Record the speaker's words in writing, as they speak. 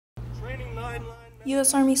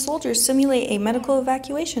U.S. Army soldiers simulate a medical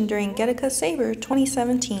evacuation during Getica Saber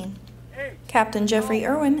 2017. Captain Jeffrey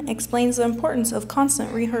Irwin explains the importance of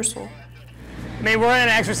constant rehearsal. I mean, we're in an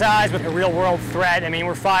exercise with a real-world threat. I mean,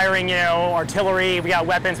 we're firing, artillery, we got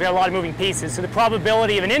weapons, we got a lot of moving pieces, so the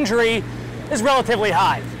probability of an injury is relatively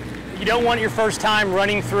high. You don't want your first time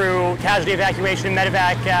running through casualty evacuation,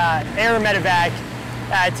 MEDEVAC, air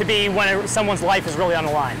MEDEVAC, to be when someone's life is really on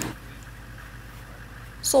the line.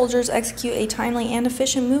 Soldiers execute a timely and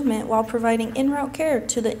efficient movement while providing en route care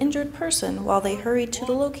to the injured person while they hurry to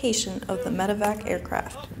the location of the MEDEVAC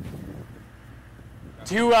aircraft.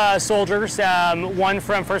 Two soldiers, one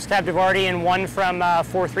from 1st Cav Duvarty and one from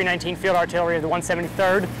 4319 Field Artillery of the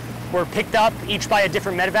 173rd, were picked up each by a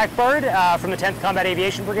different MEDEVAC bird from the 10th Combat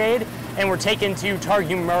Aviation Brigade and were taken to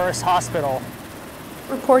Targu-Murris Hospital.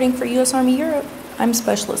 Reporting for U.S. Army Europe, I'm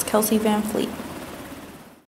Specialist Kelsey Van Fleet.